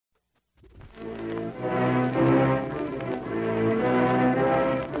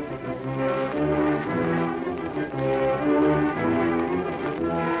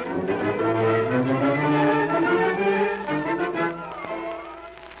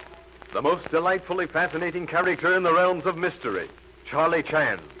the most delightfully fascinating character in the realms of mystery, Charlie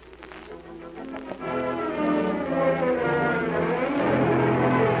Chan.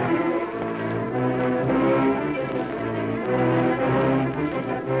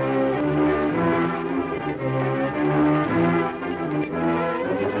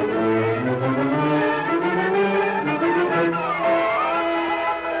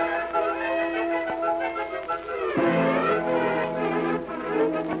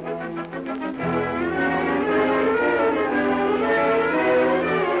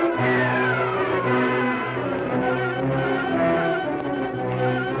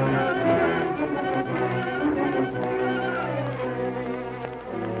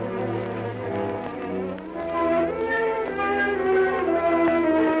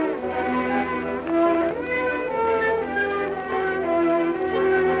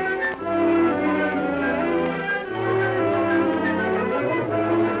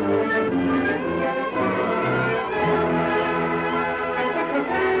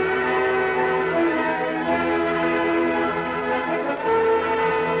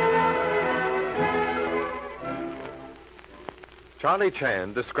 Charlie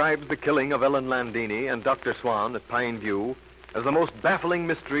Chan describes the killing of Ellen Landini and Dr. Swan at Pine View as the most baffling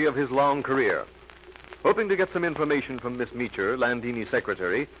mystery of his long career. Hoping to get some information from Miss Meacher, Landini's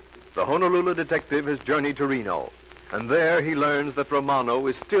secretary, the Honolulu detective has journeyed to Reno, and there he learns that Romano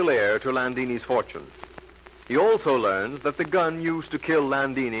is still heir to Landini's fortune. He also learns that the gun used to kill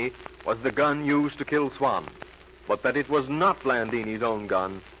Landini was the gun used to kill Swan, but that it was not Landini's own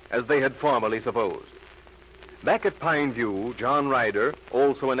gun, as they had formerly supposed. Back at Pine View, John Ryder,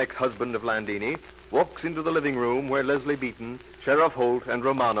 also an ex-husband of Landini, walks into the living room where Leslie Beaton, Sheriff Holt, and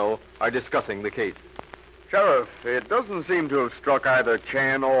Romano are discussing the case. Sheriff, it doesn't seem to have struck either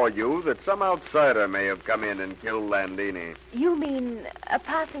Chan or you that some outsider may have come in and killed Landini. You mean a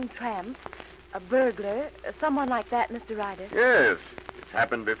passing tramp, a burglar, someone like that, Mr. Ryder? Yes, it's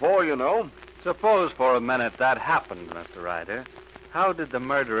happened before, you know. Suppose for a minute that happened, Mr. Ryder. How did the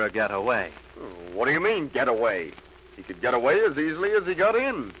murderer get away? What do you mean, get away? He could get away as easily as he got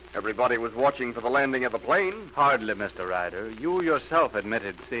in. Everybody was watching for the landing of the plane. Hardly, Mr. Ryder. You yourself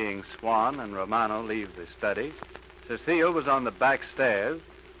admitted seeing Swan and Romano leave the study. Cecile was on the back stairs,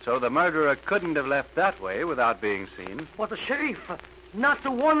 so the murderer couldn't have left that way without being seen. But the sheriff, not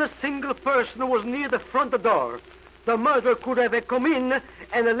one single person was near the front door. The murderer could have come in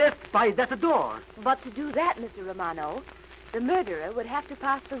and left by that door. But to do that, Mr. Romano, the murderer would have to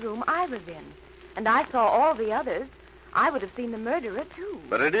pass the room I was in. And I saw all the others. I would have seen the murderer, too.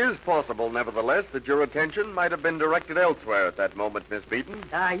 But it is possible, nevertheless, that your attention might have been directed elsewhere at that moment, Miss Beaton.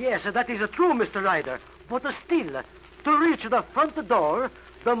 Yes, that is true, Mr. Ryder. But still, to reach the front door,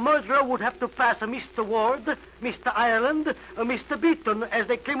 the murderer would have to pass Mr. Ward, Mr. Ireland, Mr. Beaton as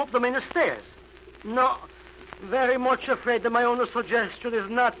they came up the main stairs. No, very much afraid that my own suggestion is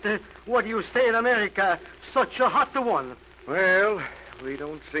not, what you say in America, such a hot one. Well, we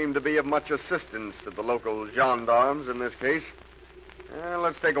don't seem to be of much assistance to the local gendarmes in this case.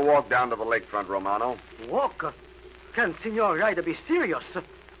 Let's take a walk down to the lakefront, Romano. Walk? Can Signor Ryder be serious?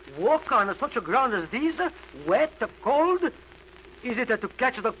 Walk on such a ground as these? Wet, cold? Is it to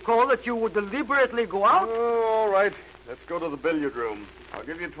catch the cold that you would deliberately go out? Oh, all right. Let's go to the billiard room. I'll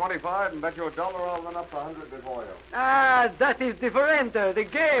give you 25 and bet you $1 I'll run up to 100 before you. That is different. The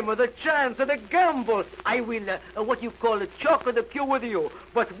game, the chance, the gamble. I will, what you call, chalk the cue with you.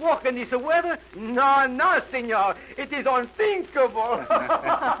 But walk in this weather? No, senor. It is unthinkable.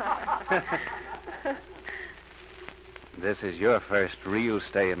 This is your first real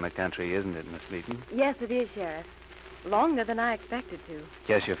stay in the country, isn't it, Miss Beaton? Yes, it is, Sheriff. Longer than I expected to.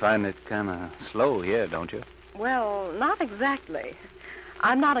 Guess you find it kind of slow here, don't you? Well, not exactly.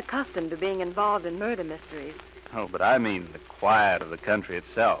 I'm not accustomed to being involved in murder mysteries. Oh, but I mean the quiet of the country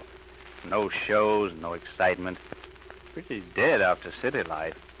itself. No shows, no excitement. Pretty dead after city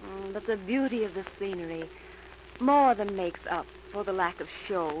life. But the beauty of the scenery more than makes up for the lack of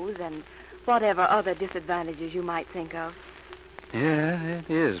shows and whatever other disadvantages you might think of. Yeah, it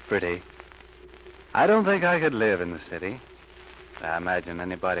is pretty. I don't think I could live in the city. I imagine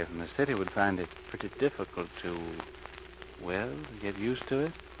anybody from the city would find it pretty difficult to, well, get used to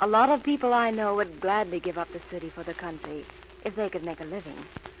it. A lot of people I know would gladly give up the city for the country if they could make a living.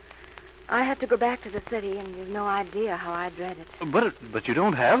 I have to go back to the city, and you've no idea how I dread it. But you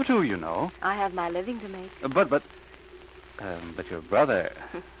don't have to, you know. I have my living to make. But your brother...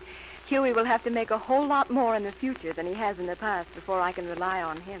 Huey will have to make a whole lot more in the future than he has in the past before I can rely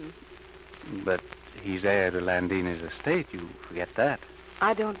on him. But he's heir to Landini's estate. You forget that.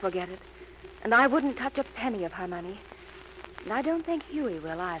 I don't forget it. And I wouldn't touch a penny of her money. And I don't think Huey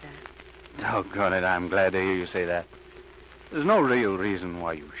will either. Doggone it, I'm glad to hear you say that. There's no real reason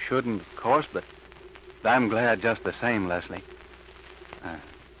why you shouldn't, of course, but I'm glad just the same, Leslie.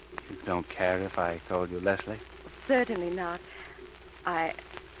 You don't care if I call you Leslie? Certainly not. I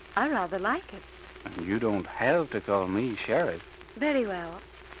rather like it. And you don't have to call me Sheriff. Very well.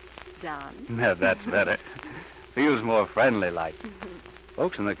 Don. Yeah, that's better. Feels more friendly-like.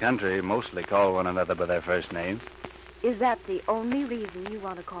 Folks in the country mostly call one another by their first names. Is that the only reason you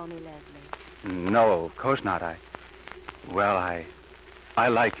want to call me Leslie? No, of course not. I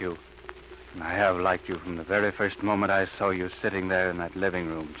like you. And I have liked you from the very first moment I saw you sitting there in that living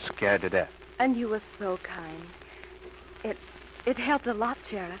room, scared to death. And you were so kind. It helped a lot,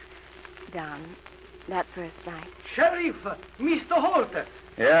 Sheriff. Don, that first night. Sheriff, Mr. Holt.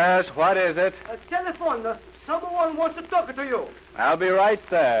 Yes, what is it? Telephone. Someone wants to talk to you. I'll be right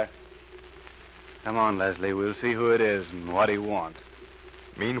there. Come on, Leslie. We'll see who it is and what he wants.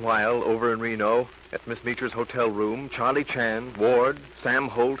 Meanwhile, over in Reno, at Miss Meecher's hotel room, Charlie Chan, Ward, Sam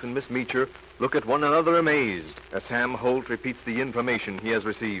Holt, and Miss Meecher look at one another amazed as Sam Holt repeats the information he has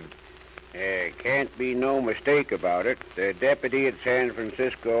received. There can't be no mistake about it. The deputy at San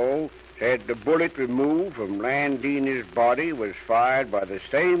Francisco said the bullet removed from Landini's body was fired by the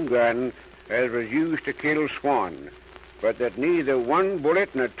same gun as was used to kill Swan, but that neither one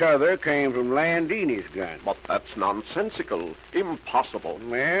bullet nor t'other came from Landini's gun. But that's nonsensical. Impossible.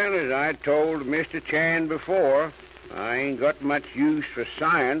 Well, as I told Mr. Chan before, I ain't got much use for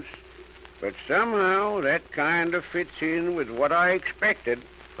science, but somehow that kind of fits in with what I expected.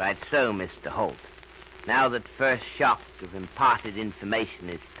 Right so, Mr. Holt. Now that first shock of imparted information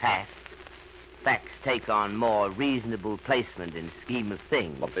is past, facts take on more reasonable placement in the scheme of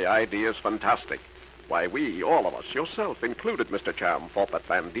things. But the idea is fantastic. Why, we, all of us, yourself included, Mr. Cham, thought that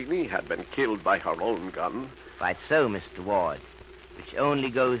Landini had been killed by her own gun. Right so, Mr. Ward, which only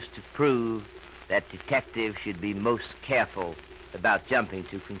goes to prove that detectives should be most careful about jumping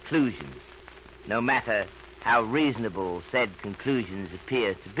to conclusions, no matter how reasonable said conclusions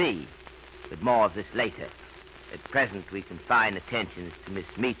appear to be. But more of this later. At present, we confine attentions to Miss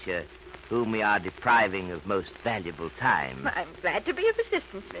Meecher, whom we are depriving of most valuable time. I'm glad to be of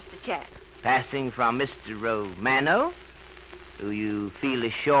assistance, Mr. Chan. Passing from Mr. Romano, who you feel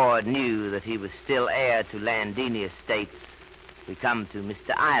assured knew that he was still heir to Landini estates, we come to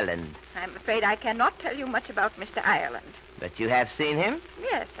Mr. Ireland. I'm afraid I cannot tell you much about Mr. Ireland. But you have seen him?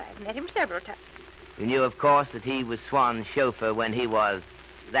 Yes, I've met him several times. You knew, of course, that he was Swan's chauffeur when he was,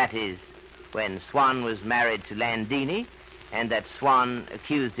 that is, when Swan was married to Landini, and that Swan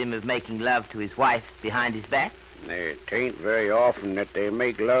accused him of making love to his wife behind his back? It ain't very often that they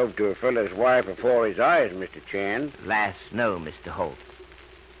make love to a fellow's wife before his eyes, Mr. Chan. Alas, no, Mr. Holt.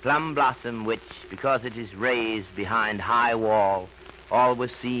 Plum blossom which, because it is raised behind high wall,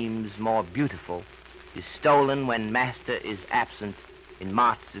 always seems more beautiful, is stolen when master is absent in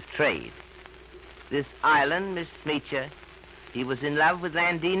marts of trade. This Ireland, Miss Meecher, he was in love with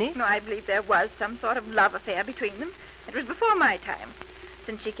Landini? No, I believe there was some sort of love affair between them. It was before my time.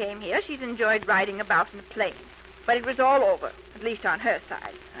 Since she came here, she's enjoyed riding about in a plane. But it was all over, at least on her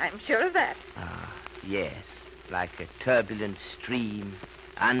side. I'm sure of that. Ah, yes, like a turbulent stream,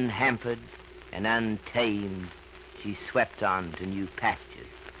 unhampered and untamed, she swept on to new pastures.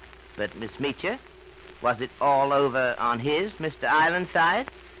 But, Miss Meecher, was it all over on his, Mr. Ireland's side?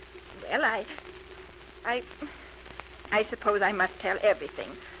 Well, I suppose I must tell everything.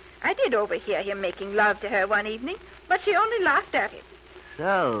 I did overhear him making love to her one evening, but she only laughed at him.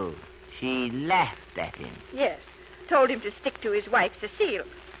 So, she laughed at him? Yes, told him to stick to his wife, Cecile.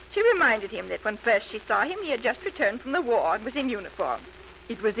 She reminded him that when first she saw him, he had just returned from the war and was in uniform.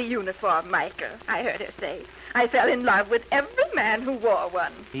 It was the uniform, Michael, I heard her say. I fell in love with every man who wore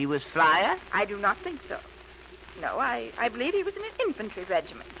one. He was flyer? I do not think so. No, I believe he was in an infantry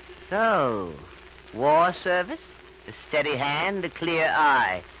regiment. So, war service, a steady hand, a clear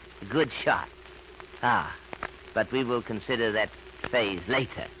eye, a good shot. Ah, but we will consider that phase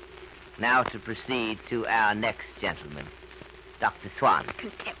later. Now to proceed to our next gentleman, Dr. Swan.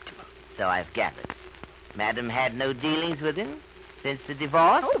 Contemptible. So I've gathered. Madam had no dealings with him since the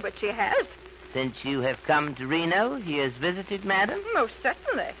divorce? Oh, but she has. Since you have come to Reno, he has visited Madam? Most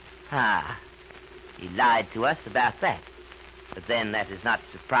certainly. Ah, he lied to us about that. But then that is not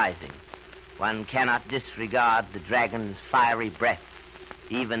surprising. One cannot disregard the dragon's fiery breath,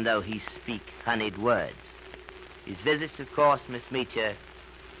 even though he speak honeyed words. His visits, of course, Miss Meecher,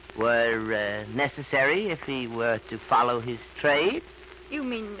 were necessary if he were to follow his trade. You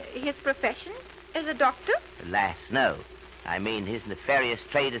mean his profession as a doctor? Alas, no. I mean his nefarious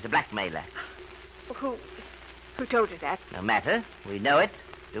trade as a blackmailer. Who told you that? No matter. We know it.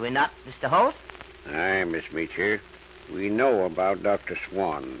 Do we not, Mr. Holt? Aye, Miss Meecher. We know about Dr.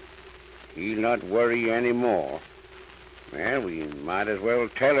 Swan. He'll not worry any more. Well, we might as well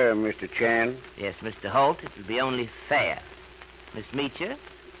tell her, Mr. Chan. Yes, Mr. Holt, it would be only fair. Miss Meecher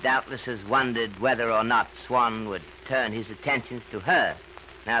doubtless has wondered whether or not Swan would turn his attentions to her,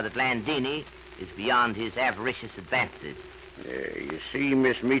 now that Landini is beyond his avaricious advances. You see,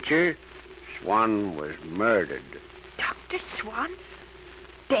 Miss Meecher, Swan was murdered. Dr. Swan?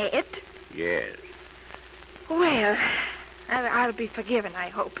 Dead? Yes. Well, I'll be forgiven, I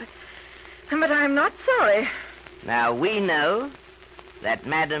hope. But I'm not sorry. Now, we know that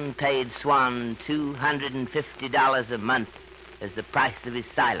Madam paid Swan $250 a month as the price of his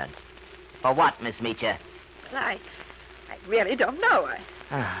silence. For what, Miss Meecher? Well, I really don't know.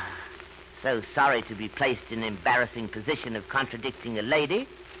 So sorry to be placed in an embarrassing position of contradicting a lady,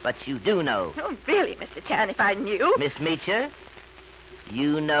 but you do know. Oh, really, Mr. Chan, if I knew. Miss Meecher,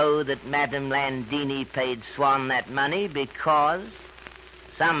 you know that Madam Landini paid Swan that money because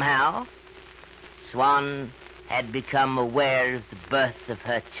somehow Swan had become aware of the birth of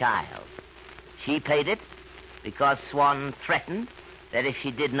her child. She paid it because Swan threatened that if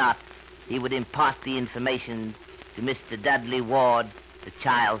she did not, he would impart the information to Mr. Dudley Ward, the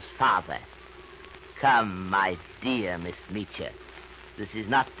child's father. Come, my dear Miss Meecher. This is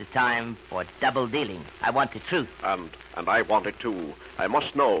not the time for double dealing. I want the truth. And I want it too. I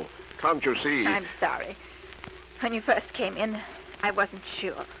must know. Can't you see? I'm sorry. When you first came in, I wasn't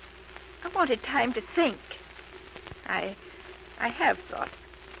sure. I wanted time to think. I have thought.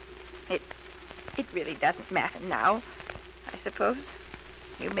 It really doesn't matter now, I suppose.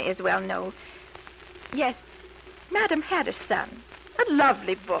 You may as well know. Yes, Madam had a son. A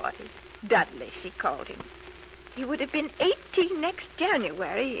lovely boy. Dudley, she called him. He would have been 18 next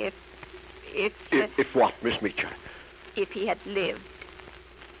January If what, Miss Meecher? if he had lived.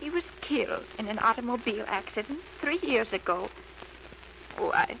 He was killed in an automobile accident 3 years ago.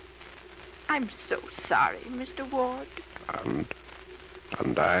 Oh, I'm so sorry, Mr. Ward.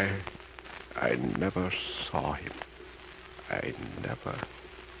 And I never saw him. I never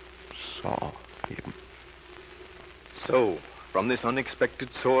saw him. So, from this unexpected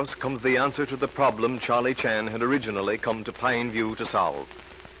source comes the answer to the problem Charlie Chan had originally come to Pine View to solve.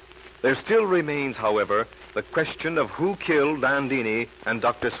 There still remains, however, the question of who killed Landini and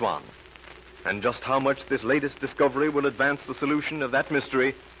Dr. Swan. And just how much this latest discovery will advance the solution of that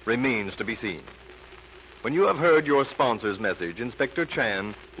mystery remains to be seen. When you have heard your sponsor's message, Inspector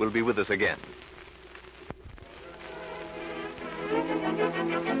Chan will be with us again.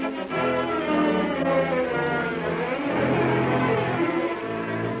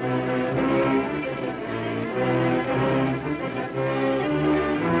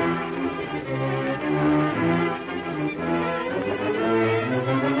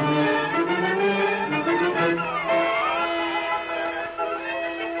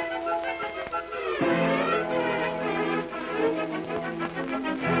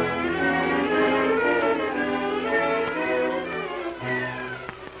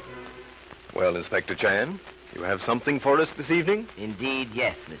 Well, Inspector Chan, you have something for us this evening? Indeed,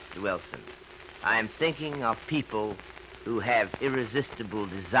 yes, Mr. Wilson. I am thinking of people who have irresistible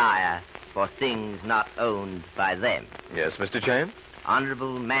desire for things not owned by them. Yes, Mr. Chan?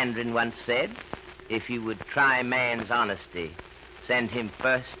 Honorable Mandarin once said, if you would try man's honesty, send him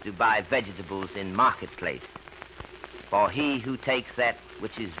first to buy vegetables in marketplace. For he who takes that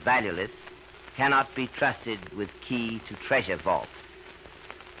which is valueless cannot be trusted with key to treasure vault.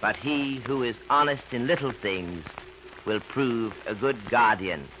 But he who is honest in little things will prove a good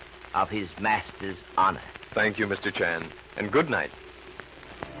guardian of his master's honor. Thank you, Mr. Chan, and good night.